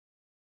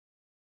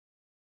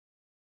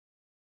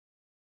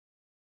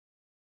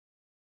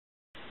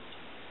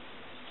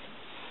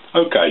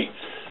Okay,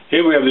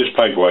 here we have this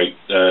paperweight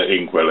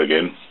inkwell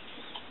again.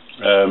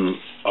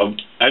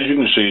 As you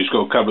can see, it's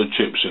got a couple of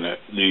chips in it.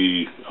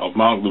 I've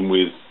marked them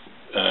with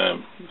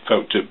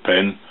felt tip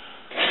pen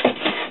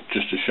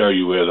just to show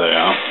you where they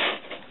are.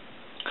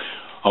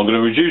 I'm going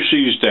to reduce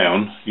these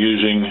down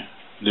using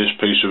this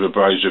piece of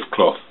abrasive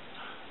cloth.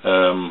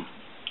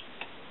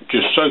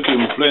 Just soak it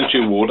in plenty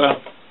of water,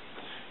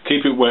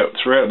 keep it wet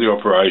throughout the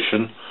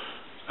operation,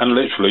 and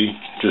literally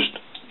just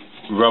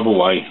rub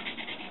away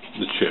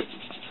the chip.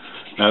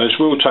 Now this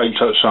will take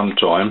some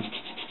time,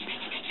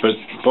 but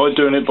by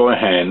doing it by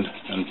hand,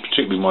 and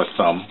particularly my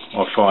thumb,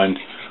 I find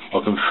I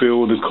can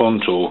feel the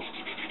contour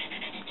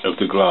of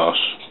the glass,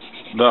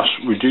 thus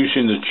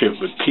reducing the chip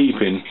but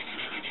keeping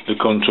the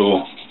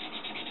contour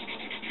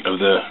of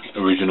the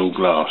original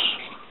glass.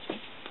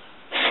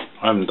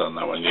 I haven't done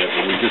that one yet,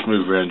 but we'll just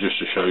move around just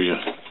to show you.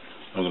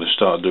 I'm going to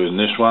start doing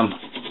this one.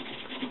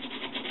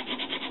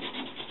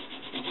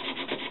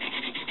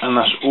 And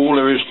that's all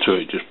there is to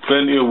it, just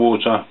plenty of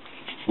water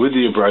with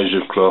the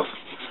abrasive cloth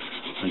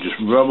and just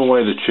rub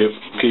away the chip,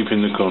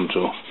 keeping the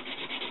contour,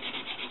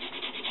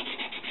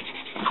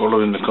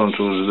 following the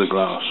contours of the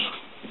glass.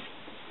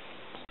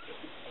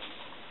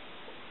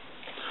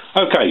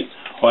 Okay,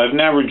 I have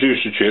now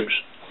reduced the chips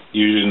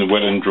using the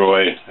wet and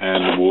dry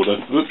and the water.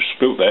 Oops,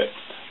 spilt that,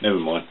 never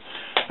mind.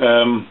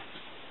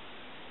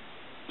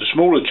 The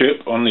smaller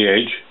chip on the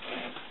edge,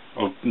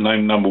 I've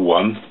named number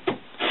 1,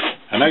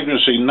 and as you can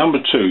see, number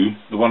 2,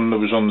 the one that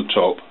was on the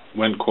top,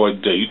 went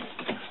quite deep,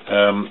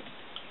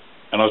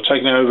 and I've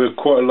taken over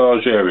quite a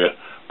large area.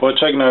 By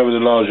taking over the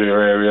larger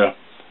area,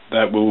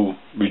 that will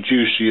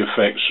reduce the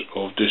effects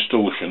of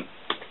distortion.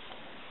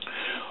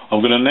 I'm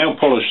going to now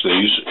polish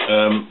these.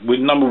 With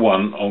number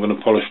 1, I'm going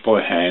to polish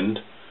by hand,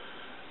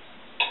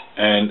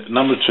 and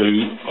number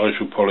 2 I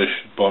shall polish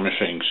by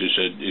machine, because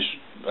it's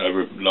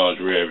over a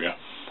larger area.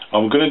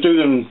 I'm going to do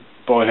them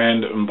by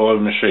hand and by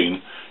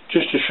machine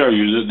just to show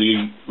you that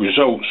the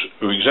results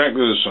are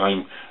exactly the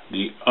same.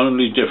 The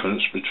only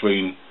difference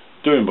between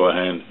doing by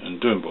hand and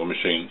doing by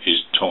machine is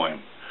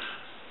time.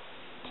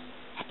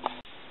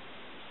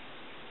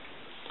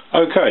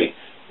 Okay,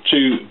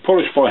 to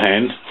polish by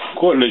hand,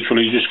 quite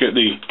literally just get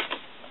the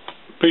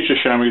piece of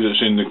chamois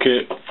that's in the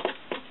kit.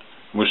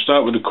 We'll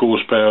start with the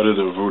coarse powder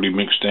that I've already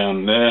mixed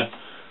down there,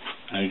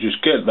 and you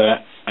just get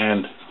that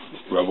and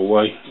rub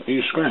away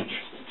your scratch.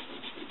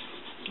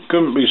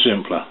 Couldn't be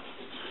simpler.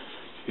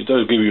 It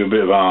does give you a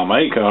bit of arm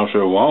ache after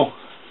a while,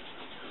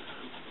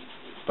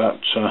 but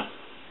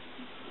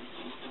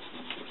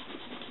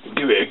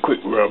give it a quick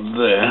rub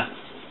there.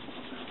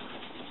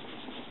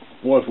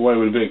 Wipe away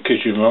with a bit of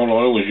kitchen roll.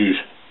 I always use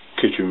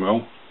kitchen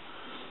roll,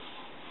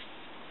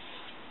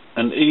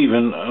 and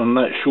even on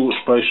that short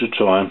space of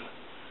time,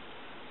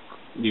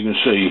 you can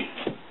see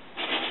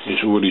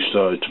it's already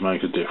started to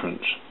make a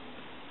difference.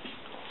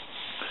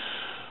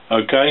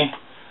 Okay,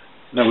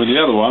 now with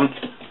the other one,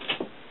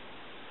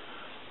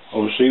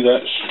 obviously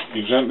that's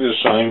exactly the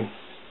same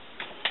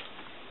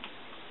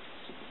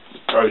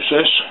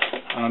process,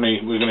 only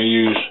we're going to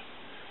use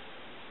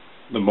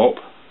the mop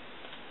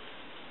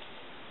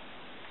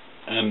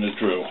and the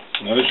drill.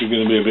 Now this is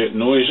going to be a bit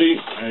noisy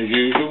as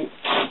usual.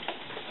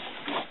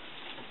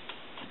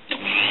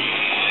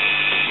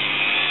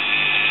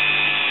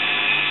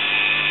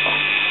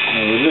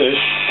 Now with this,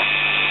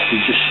 you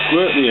just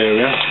squirt the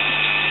area,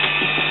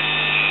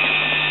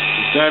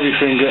 just dab your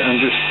finger and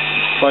just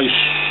place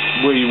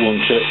where you want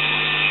it,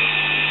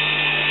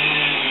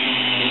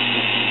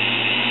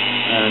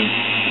 and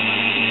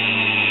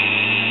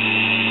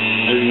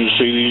as you can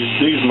see,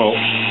 these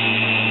mops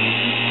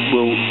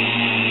will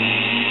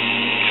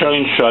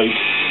change shape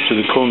to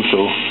the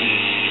contour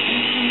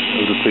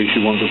of the piece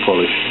you want to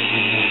polish.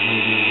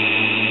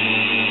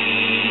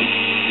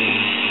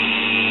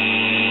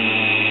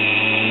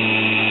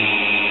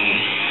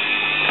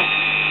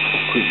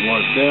 Quick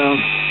wipe down,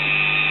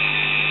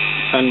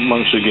 and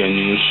once again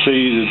you can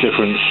see the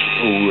difference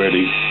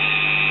already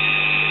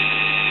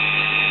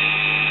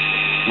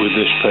with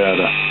this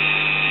powder.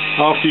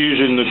 After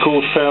using the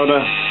coarse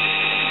powder,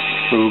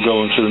 we will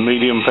go on to the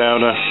medium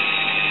powder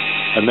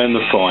and then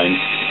the fine.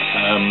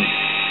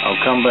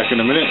 I'll come back in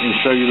a minute and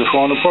show you the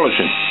final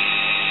polishing.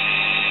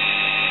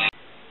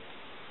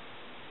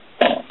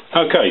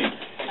 Okay,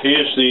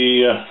 here's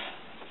the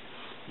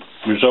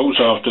results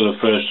after the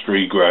first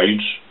 3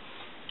 grades.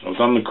 I've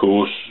done the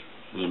coarse,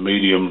 the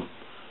medium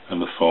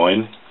and the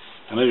fine,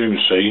 and as you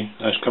can see,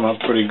 that's come up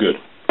pretty good.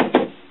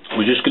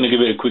 We're just going to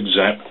give it a quick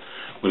zap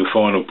with a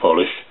final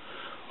polish.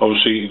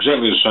 Obviously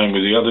exactly the same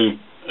with the other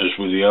as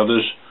with the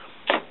others.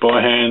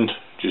 By hand,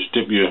 just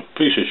dip your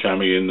piece of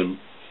chamois in the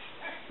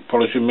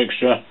polishing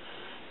mixture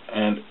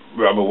and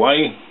rub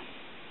away.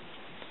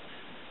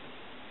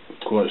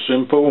 Quite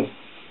simple.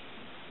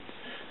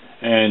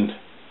 And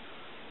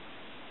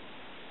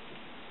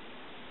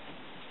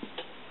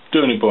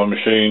doing it by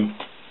machine,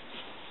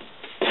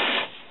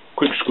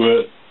 quick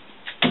squirt,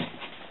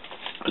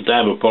 a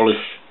dab of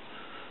polish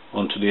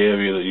onto the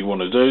area that you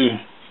want to do,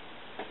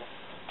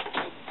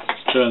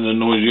 turn the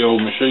noisy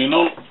old machine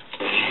on,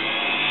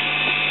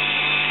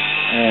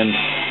 and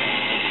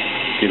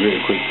give it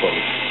a quick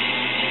polish.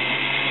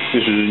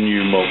 This is a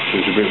new mop, so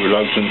it's a bit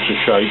reluctant to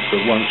shake,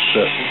 but once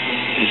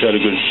it's had a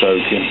good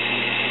soaking,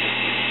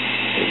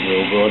 it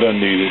will. But I don't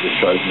need it to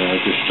shake now,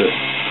 just to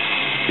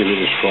give it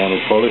this final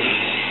polish.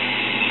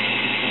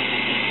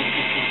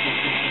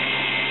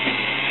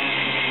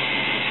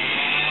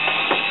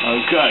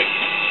 Okay,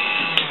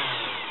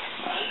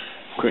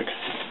 quick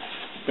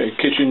bit of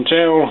kitchen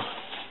towel.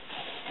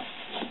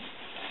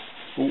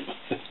 Ooh.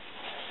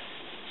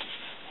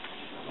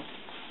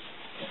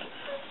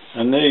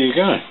 And there you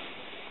go.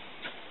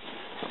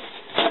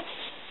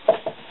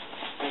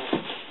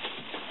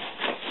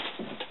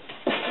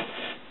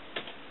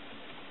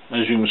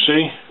 As you can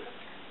see,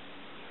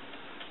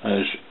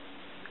 it's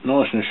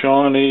nice and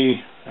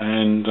shiny,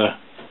 and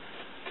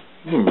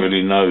you didn't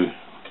really know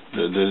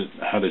that it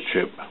had a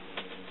chip.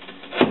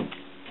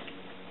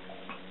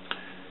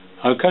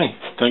 Okay,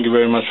 thank you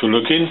very much for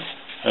looking.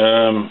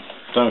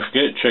 Don't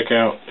forget, check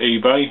out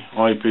eBay,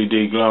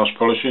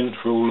 ipd-glass-polishing,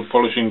 for all the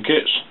polishing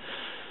kits.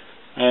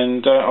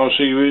 And I'll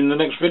see you in the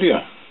next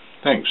video.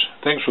 Thanks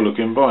for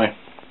looking. Bye.